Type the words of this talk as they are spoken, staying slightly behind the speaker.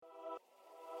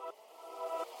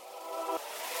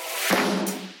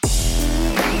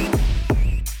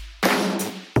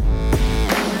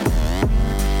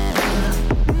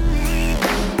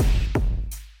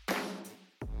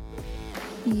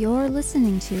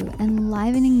listening to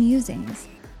Enlivening Musings,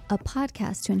 a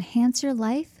podcast to enhance your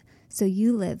life so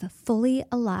you live fully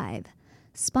alive.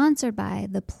 Sponsored by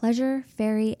the Pleasure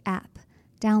Fairy app.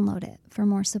 Download it for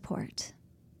more support.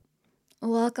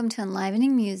 Welcome to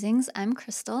Enlivening Musings. I'm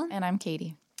Crystal. And I'm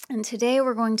Katie. And today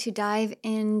we're going to dive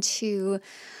into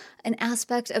an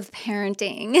aspect of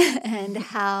parenting and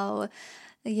how,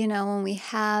 when we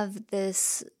have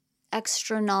this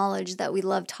extra knowledge that we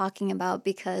love talking about,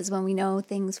 because when we know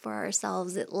things for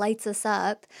ourselves, it lights us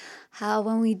up. How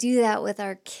when we do that with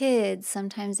our kids,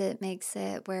 sometimes it makes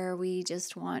it where we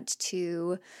just want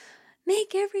to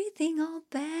make everything all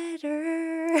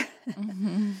better.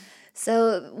 Mm-hmm.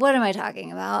 So what am I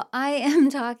talking about? I am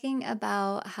talking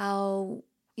about how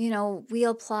we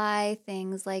apply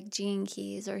things like gene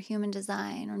keys or human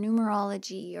design or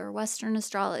numerology or Western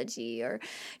astrology or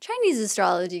Chinese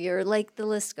astrology, or like the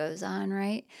list goes on,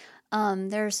 right?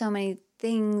 There are so many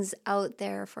things out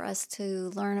there for us to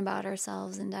learn about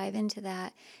ourselves and dive into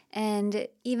that. And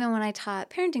even when I taught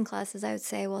parenting classes, I would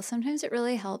say, well, sometimes it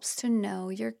really helps to know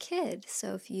your kid.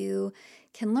 So if you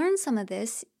can learn some of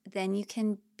this, then you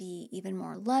can be even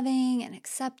more loving and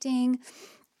accepting.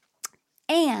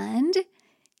 And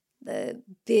the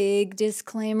big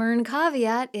disclaimer and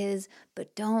caveat is,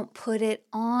 but don't put it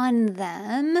on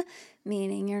them,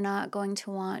 meaning you're not going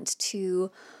to want to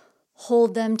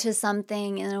hold them to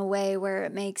something in a way where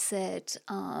it makes it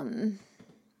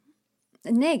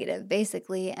negative,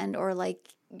 basically, and or like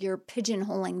you're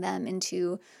pigeonholing them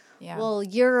into, well,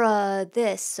 you're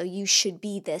this, so you should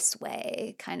be this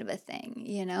way, kind of a thing,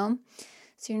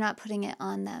 So you're not putting it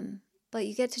on them. But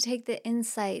you get to take the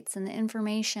insights and the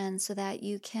information so that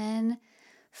you can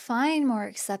find more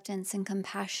acceptance and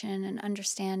compassion and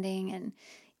understanding and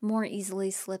more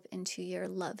easily slip into your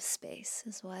love space,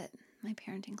 is what my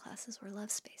parenting classes were,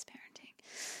 love space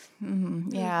parenting.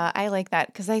 Mm-hmm. Yeah, I like that,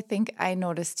 because I think I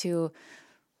noticed too,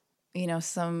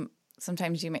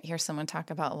 sometimes you might hear someone talk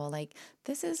about, well, like,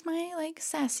 this is my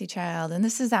sassy child and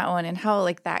this is that one, and how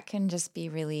that can just be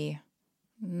really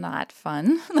not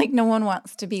fun. No one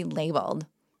wants to be labeled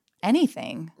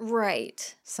anything.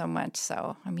 Right. So much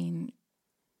so. I mean,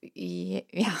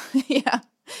 yeah. Yeah.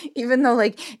 Even though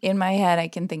in my head, I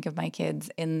can think of my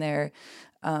kids in their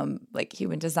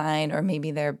human design or maybe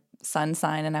their sun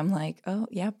sign. And I'm like, oh,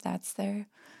 yep, that's their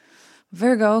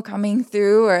Virgo coming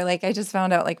through. Or I just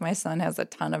found out my son has a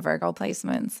ton of Virgo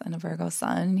placements and a Virgo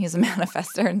sun. He's a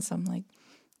manifester. And so I'm like,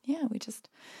 yeah,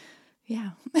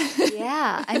 yeah.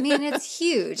 Yeah. I mean, it's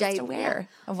huge. Just aware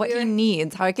of what he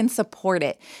needs, how I can support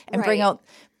it and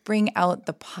bring out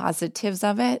the positives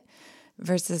of it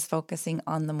versus focusing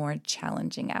on the more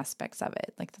challenging aspects of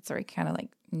it. That's where we kind of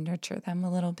nurture them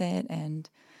a little bit. And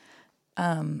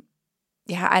I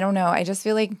don't know. I just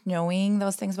feel like knowing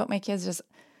those things about my kids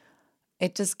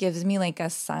it just gives me a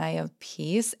sigh of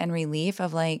peace and relief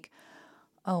of oh,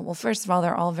 well, first of all,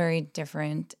 they're all very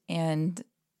different. And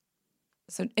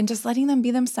just letting them be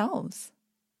themselves.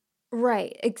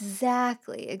 Right.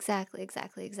 Exactly.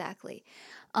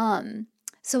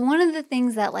 So one of the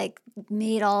things that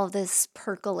made all of this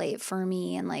percolate for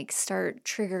me and start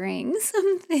triggering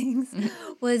some things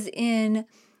was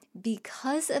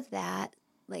because of that,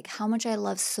 how much I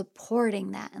love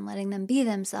supporting that and letting them be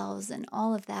themselves, and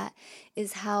all of that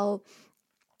is how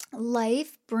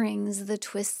life brings the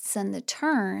twists and the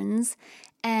turns.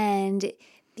 And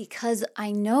because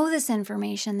I know this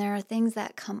information, there are things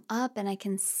that come up and I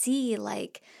can see,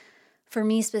 for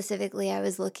me specifically, I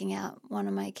was looking at one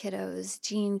of my kiddos'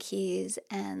 gene keys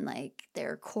and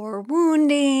their core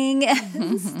wounding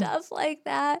and stuff like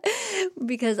that,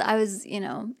 because I was,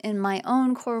 in my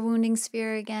own core wounding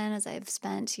sphere again, as I've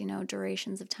spent,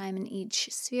 durations of time in each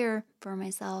sphere for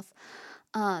myself.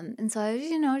 And so I was,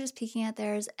 just peeking at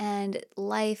theirs, and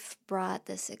life brought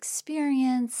this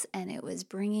experience, and it was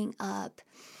bringing up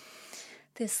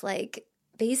this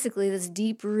basically this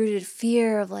deep-rooted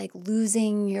fear of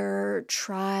losing your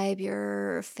tribe,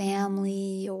 your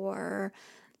family, or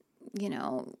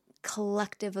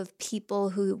collective of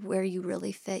people where you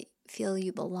really feel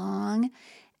you belong.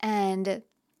 And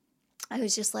I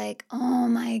was just oh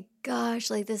my gosh,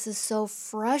 this is so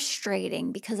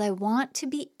frustrating, because I want to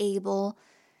be able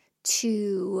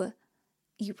to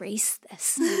erase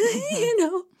this.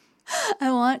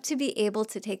 I want to be able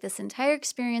to take this entire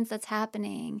experience that's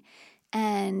happening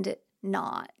and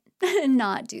not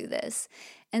do this.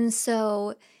 And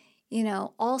so,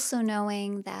 also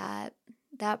knowing that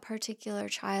particular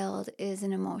child is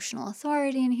an emotional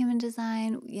authority in human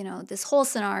design, this whole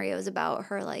scenario is about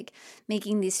her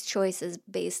making these choices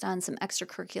based on some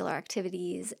extracurricular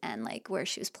activities and where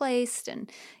she was placed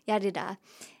and yada yada.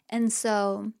 And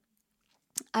so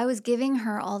I was giving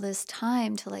her all this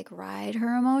time to like ride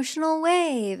her emotional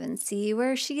wave and see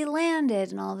where she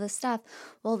landed and all this stuff.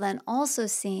 Well, then also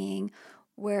seeing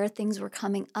where things were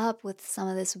coming up with some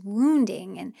of this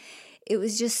wounding. And it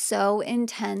was just so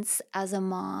intense as a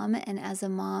mom, and as a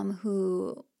mom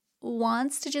who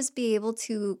wants to just be able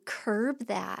to curb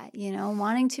that,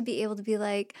 wanting to be able to be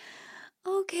like,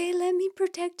 okay, let me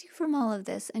protect you from all of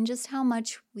this, and just how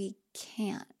much we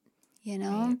can't,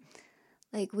 Right.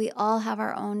 Like we all have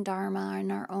our own dharma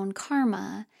and our own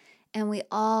karma, and we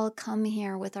all come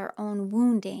here with our own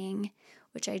wounding,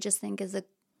 which I just think is a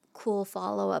cool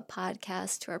follow-up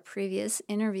podcast to our previous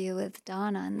interview with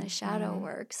Donna and the shadow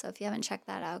work. So if you haven't checked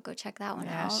that out, go check that one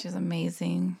Yeah, out. she's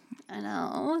amazing. I know,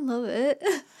 I love it.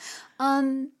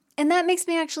 And that makes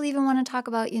me actually even want to talk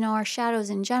about, our shadows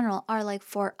in general are like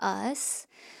for us.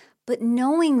 But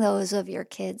knowing those of your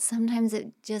kids, sometimes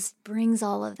it just brings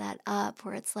all of that up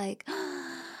where it's like,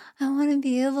 I want to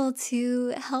be able to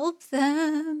help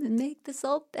them and make this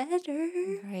all better.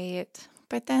 Right.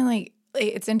 But then like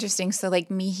it's interesting. So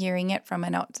like me hearing it from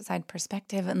an outside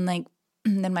perspective and like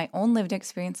then my own lived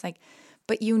experience, like,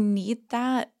 but you need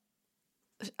that.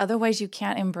 Otherwise you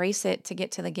can't embrace it to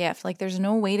get to the gift. Like there's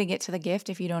no way to get to the gift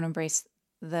if you don't embrace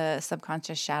the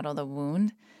subconscious shadow, the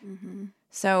wound. Mm-hmm.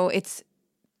 So it's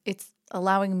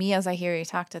allowing me, as I hear you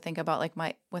talk, to think about like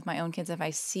with my own kids, if I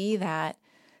see that,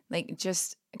 like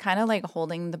just kind of like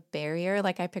holding the barrier,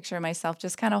 like I picture myself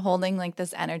just kind of holding like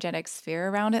this energetic sphere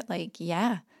around it. Like,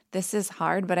 yeah, this is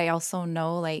hard, but I also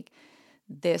know like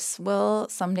this will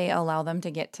someday allow them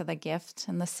to get to the gift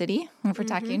in the city. If we're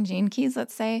talking gene keys,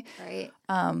 let's say. Right.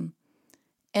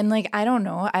 And like, I don't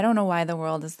know why the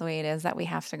world is the way it is, that we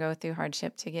have to go through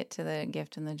hardship to get to the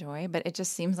gift and the joy, but it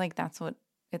just seems like that's what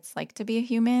it's like to be a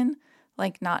human.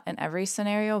 Like not in every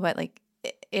scenario, but like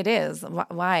it is.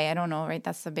 Why? I don't know, right?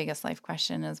 That's the biggest life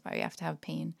question, is why we have to have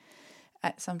pain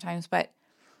sometimes. But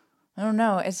I don't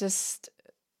know. It's just,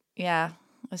 yeah,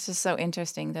 it's just so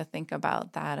interesting to think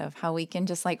about that, of how we can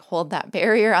just like hold that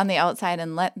barrier on the outside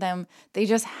and let them, they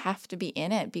just have to be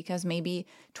in it, because maybe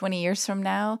 20 years from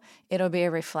now, it'll be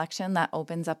a reflection that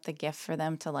opens up the gift for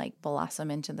them to like blossom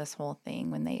into this whole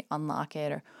thing when they unlock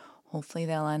it, or hopefully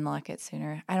they'll unlock it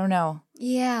sooner. I don't know.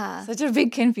 Yeah. Such a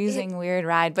big, confusing, weird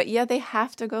ride. But yeah, they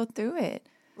have to go through it.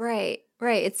 Right.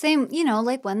 Right. It's same,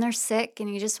 like when they're sick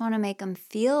and you just want to make them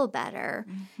feel better.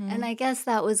 And I guess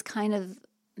that was kind of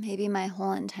maybe my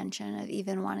whole intention of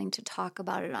even wanting to talk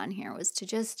about it on here, was to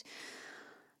just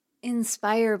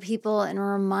inspire people and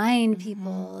remind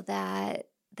people that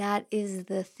that is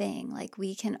the thing. Like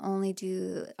we can only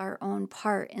do our own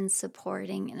part in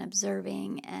supporting and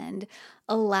observing and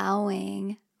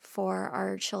allowing for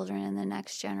our children and the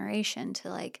next generation to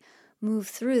like move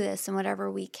through this, and whatever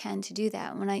we can to do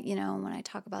that. When I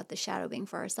talk about the shadow being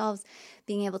for ourselves,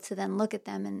 being able to then look at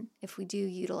them, and if we do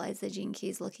utilize the gene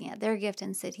keys, looking at their gift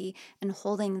and siddhi and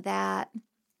holding that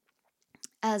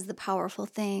as the powerful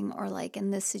thing, or like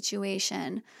in this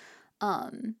situation,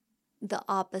 the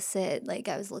opposite. Like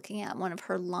I was looking at one of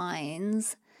her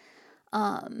lines.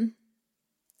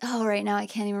 Right now I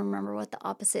can't even remember what the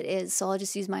opposite is, so I'll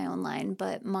just use my own line.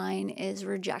 But mine is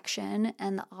rejection,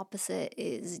 and the opposite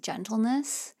is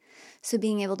gentleness. So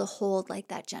being able to hold like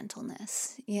that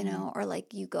gentleness, or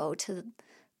like you go to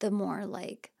the more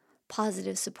like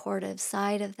positive, supportive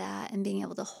side of that, and being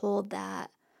able to hold that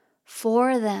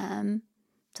for them,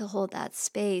 to hold that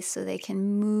space so they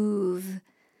can move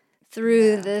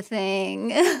through the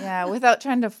thing. Yeah, without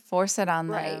trying to force it on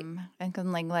Right. them,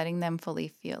 and like letting them fully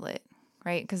feel it,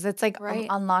 right? Because it's like Right.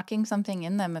 unlocking something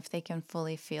in them if they can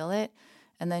fully feel it.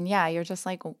 And then, yeah, you're just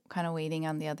like kind of waiting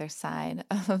on the other side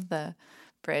of the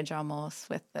bridge almost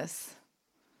with this.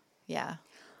 Yeah.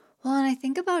 Well, and I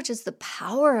think about just the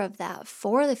power of that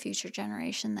for the future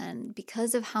generation then,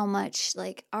 because of how much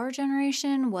like our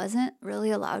generation wasn't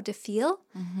really allowed to feel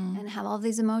and have all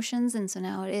these emotions. And so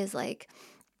now it is like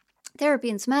therapy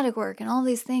and somatic work and all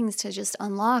these things to just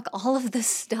unlock all of this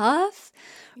stuff,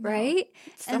 right?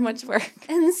 So much work.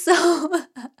 And so,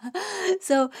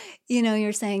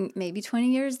 you're saying maybe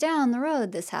 20 years down the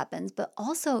road this happens, but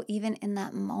also even in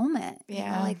that moment,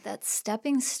 like that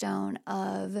stepping stone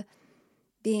of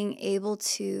being able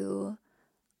to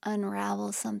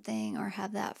unravel something, or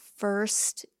have that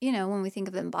first, when we think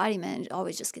of embodiment, it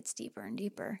always just gets deeper and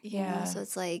deeper. So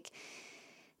it's like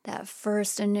that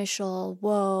first initial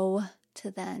whoa,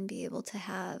 to then be able to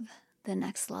have the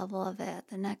next level of it,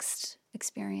 the next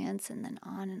experience, and then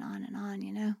on and on and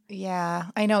on, Yeah,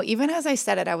 I know. Even as I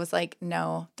said it, I was like,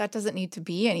 no, that doesn't need to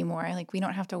be anymore. Like, we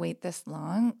don't have to wait this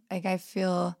long. Like, I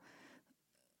feel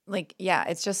like, yeah,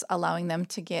 it's just allowing them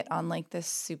to get on like this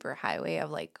super highway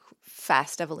of like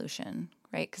fast evolution,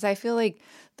 right? Because I feel like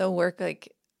the work,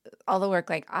 like all the work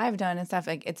like I've done and stuff,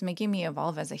 like it's making me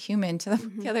evolve as a human.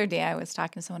 The other day I was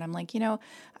talking to someone, I'm like,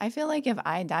 I feel like if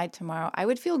I died tomorrow, I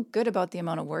would feel good about the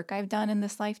amount of work I've done in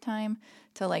this lifetime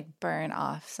to like burn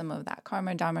off some of that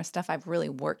karma dharma stuff I've really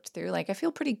worked through. Like I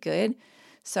feel pretty good.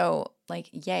 So like,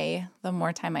 yay, the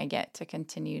more time I get to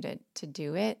continue to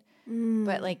do it.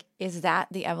 But like, is that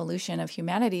the evolution of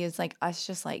humanity? Is like us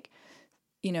just like,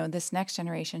 this next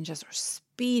generation just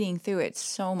speeding through it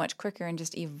so much quicker and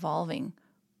just evolving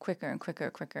quicker and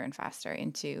quicker and faster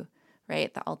into,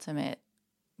 right, the ultimate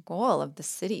goal of the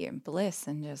city and bliss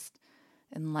and just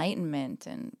enlightenment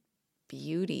and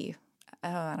beauty. Oh,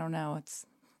 I don't know. It's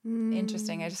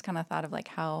interesting. I just kind of thought of like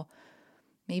how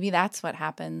maybe that's what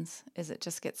happens is it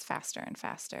just gets faster and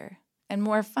faster and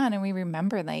more fun. And we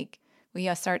remember, like,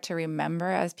 we start to remember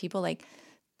as people, like,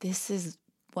 this is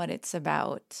what it's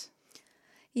about.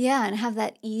 Yeah, and have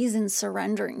that ease in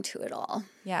surrendering to it all.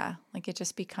 Yeah, like it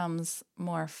just becomes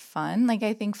more fun. Like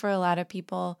I think for a lot of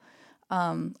people,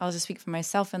 I'll just speak for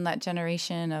myself in that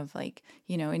generation of like,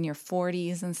 in your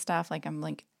 40s and stuff, like I'm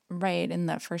like right in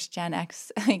that first Gen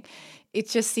X. Like it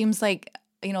just seems like,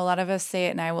 a lot of us say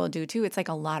it and I will do too. It's like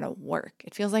a lot of work.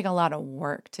 It feels like a lot of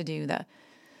work to do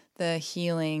the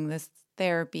healing, this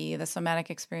therapy, the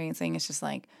somatic experiencing. It's just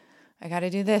like, I got to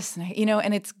do this, and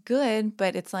and it's good,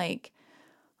 but it's like,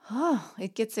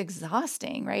 it gets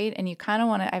exhausting, right? And you kind of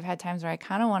want to, I've had times where I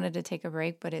kind of wanted to take a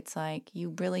break, but it's like,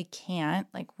 you really can't.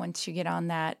 Like once you get on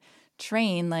that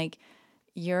train, like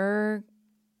you're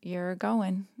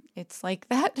going. It's like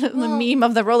that, the meme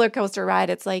of the roller coaster ride.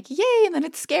 It's like, yay. And then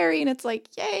it's scary and it's like,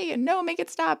 yay. And no, make it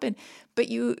stop. But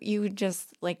you just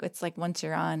like, it's like once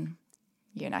you're on,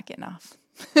 you're not getting off.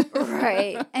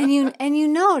 Right. And you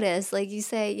notice, like you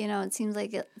say, it seems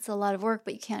like it's a lot of work,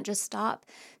 but you can't just stop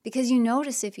because you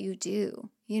notice if you do.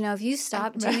 If you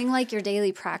stop doing like your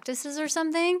daily practices or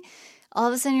something, all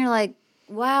of a sudden you're like,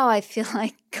 wow, I feel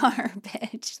like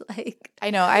garbage. Like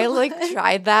I know. I like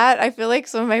tried that. I feel like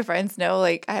some of my friends know,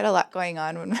 like I had a lot going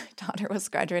on when my daughter was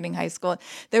graduating high school.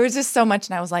 There was just so much.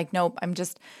 And I was like, nope, I'm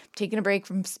just taking a break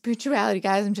from spirituality,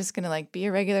 guys. I'm just going to like be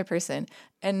a regular person.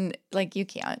 And like, you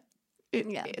can't.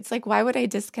 It's like, why would I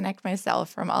disconnect myself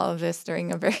from all of this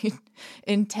during a very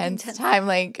intense time?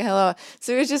 Like, hello.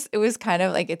 So it was kind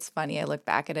of like, it's funny. I look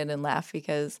back at it and laugh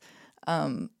because,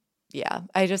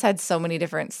 I just had so many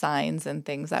different signs and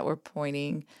things that were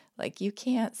pointing like, you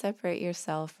can't separate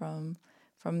yourself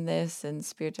from this and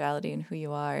spirituality and who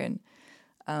you are. And,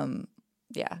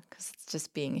 because it's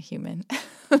just being a human.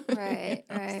 Right,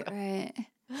 right.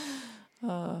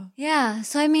 Yeah.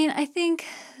 So, I mean, I think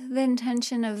the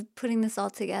intention of putting this all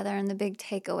together and the big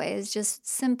takeaway is just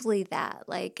simply that.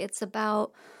 Like, it's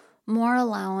about more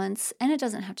allowance, and it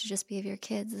doesn't have to just be of your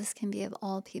kids. This can be of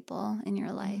all people in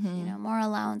your life, more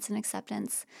allowance and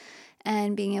acceptance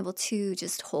and being able to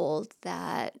just hold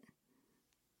that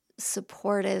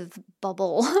supportive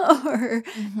bubble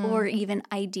or even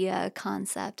idea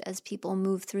concept as people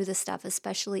move through the stuff,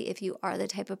 especially if you are the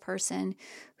type of person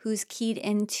who's keyed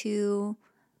into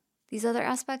these other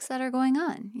aspects that are going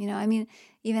on. I mean,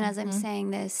 even as I'm saying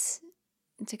this,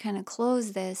 to kind of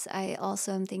close this, I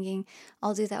also am thinking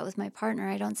I'll do that with my partner.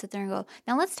 I don't sit there and go,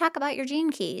 now let's talk about your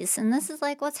gene keys. And this is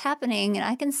like what's happening. And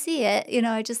I can see it.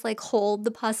 I just like hold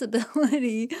the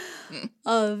possibility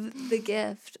of the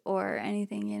gift or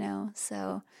anything.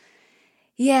 So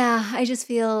yeah, I just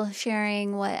feel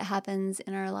sharing what happens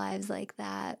in our lives like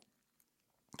that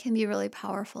can be really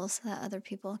powerful so that other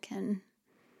people can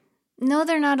know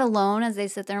they're not alone as they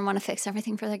sit there and want to fix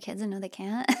everything for their kids and know they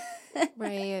can't.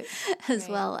 Right. As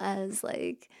well as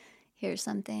like, here's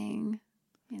something,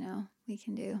 we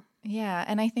can do. Yeah.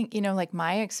 And I think, like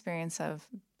my experience of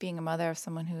being a mother of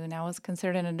someone who now is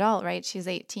considered an adult, right? She's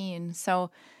 18.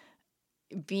 So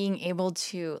being able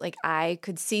to, like, I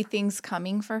could see things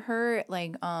coming for her,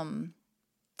 like,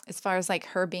 as far as like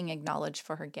her being acknowledged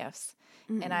for her gifts.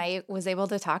 Mm-hmm. And I was able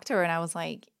to talk to her and I was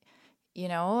like,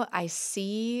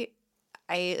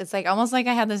 it's like almost like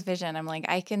I had this vision. I'm like,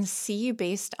 I can see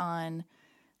based on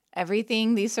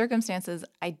everything, these circumstances,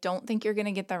 I don't think you're going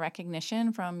to get the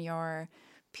recognition from your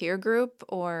peer group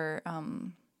or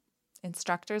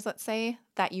instructors, let's say,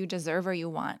 that you deserve or you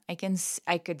want. I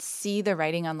could see the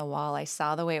writing on the wall. I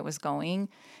saw the way it was going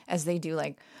as they do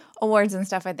like awards and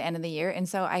stuff at the end of the year. And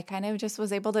so I kind of just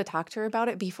was able to talk to her about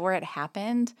it before it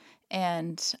happened.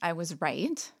 And I was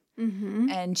right. Mm-hmm.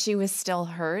 And she was still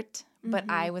hurt. But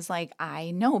I was like, I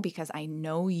know because I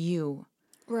know you.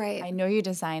 Right. I know your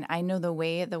design. I know the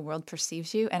way the world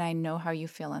perceives you, and I know how you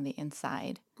feel on the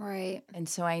inside. Right. And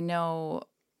so I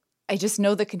just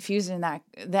know the confusion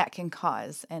that can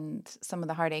cause and some of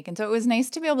the heartache. And so it was nice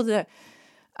to be able to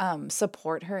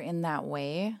support her in that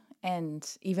way. And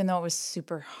even though it was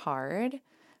super hard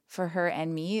for her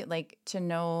and me, like to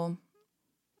know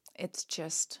it's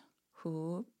just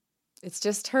her,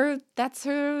 that's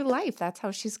her life. That's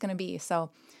how she's going to be. So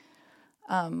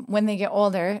when they get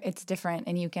older, it's different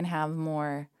and you can have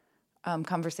more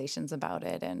conversations about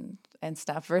it and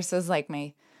stuff versus like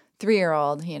my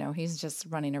 3-year-old, he's just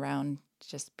running around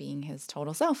just being his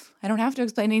total self. I don't have to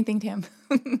explain anything to him.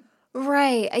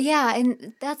 Right. Yeah.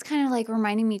 And that's kind of like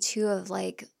reminding me too of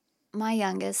like my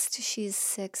youngest, she's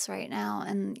 6 right now.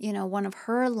 And, one of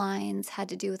her lines had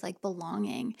to do with like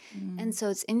belonging. And so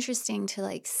it's interesting to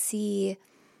like see,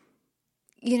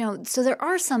 so there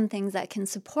are some things that can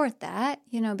support that,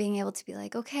 being able to be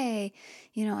like, okay,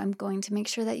 I'm going to make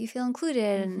sure that you feel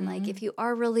included. And like, if you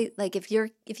are really like, if you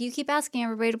keep asking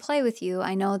everybody to play with you,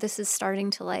 I know this is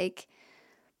starting to like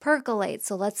percolate.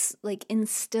 So let's like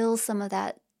instill some of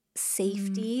that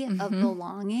safety of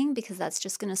belonging because that's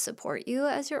just going to support you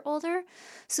as you're older.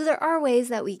 So there are ways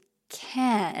that we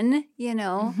can,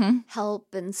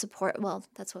 help and support. Well,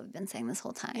 that's what we've been saying this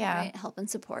whole time, right? Help and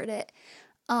support it.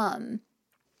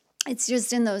 It's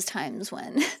just in those times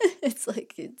when it's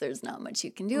like there's not much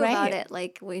you can do about it.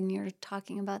 Like when you're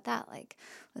talking about that, like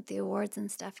with the awards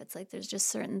and stuff, it's like there's just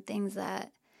certain things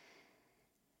that,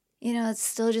 it's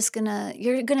still just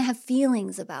you're gonna have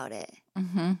feelings about it,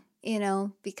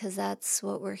 because that's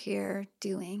what we're here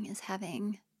doing is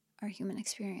having our human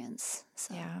experience.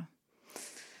 So yeah.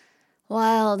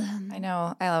 Wild. I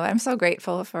know. I love it. I'm so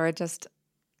grateful for just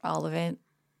all of it.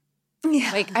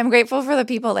 Yeah. Like I'm grateful for the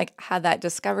people like that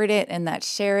discovered it and that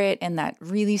share it and that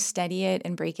really study it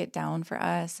and break it down for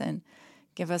us and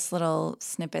give us little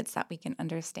snippets that we can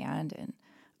understand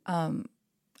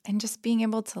and just being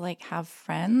able to like have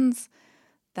friends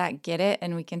that get it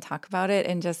and we can talk about it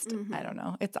and just I don't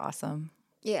know, it's awesome.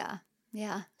 Yeah.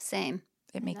 Yeah. Same.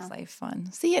 It makes life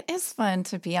fun. See, it is fun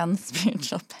to be on the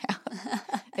spiritual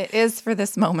path. It is for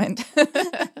this moment.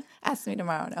 Ask me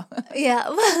tomorrow. No. Yeah.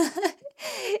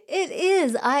 It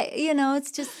is.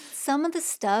 It's just some of the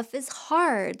stuff is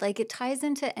hard. Like it ties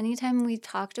into anytime we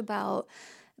talked about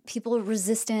people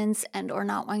resistance and or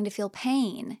not wanting to feel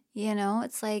pain,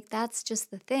 it's like that's just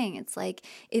the thing. It's like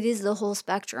it is the whole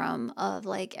spectrum of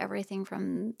like everything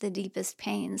from the deepest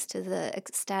pains to the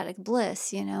ecstatic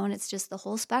bliss, and it's just the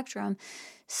whole spectrum.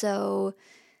 So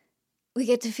we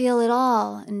get to feel it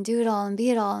all and do it all and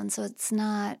be it all. And so it's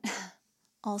not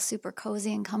all super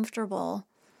cozy and comfortable,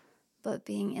 but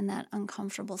being in that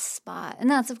uncomfortable spot. And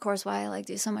that's, of course, why I like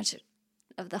do so much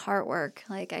of the heart work.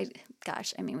 Like,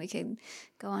 we could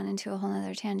go on into a whole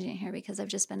other tangent here because I've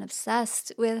just been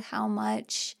obsessed with how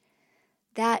much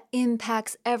that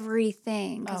impacts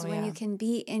everything. Because when you can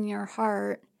be in your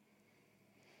heart,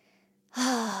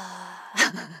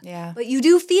 yeah. But you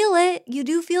do feel it. You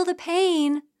do feel the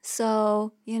pain.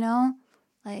 So, yeah.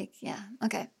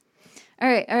 Okay. All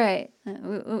right.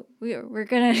 We're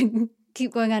going to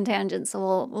keep going on tangents,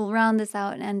 so we'll round this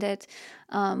out and end it.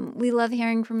 We love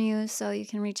hearing from you, so you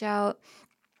can reach out,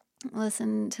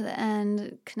 listen to the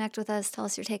end, connect with us, tell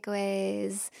us your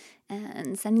takeaways,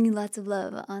 and sending you lots of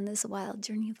love on this wild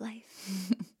journey of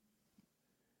life.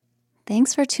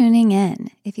 Thanks for tuning in.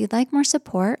 If you'd like more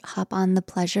support, hop on the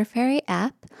Pleasure Fairy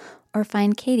app or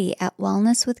find Katie at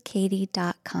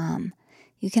wellnesswithkatie.com.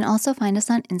 You can also find us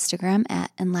on Instagram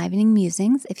at Enlivening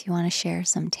Musings if you want to share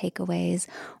some takeaways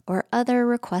or other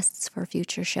requests for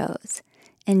future shows.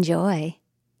 Enjoy!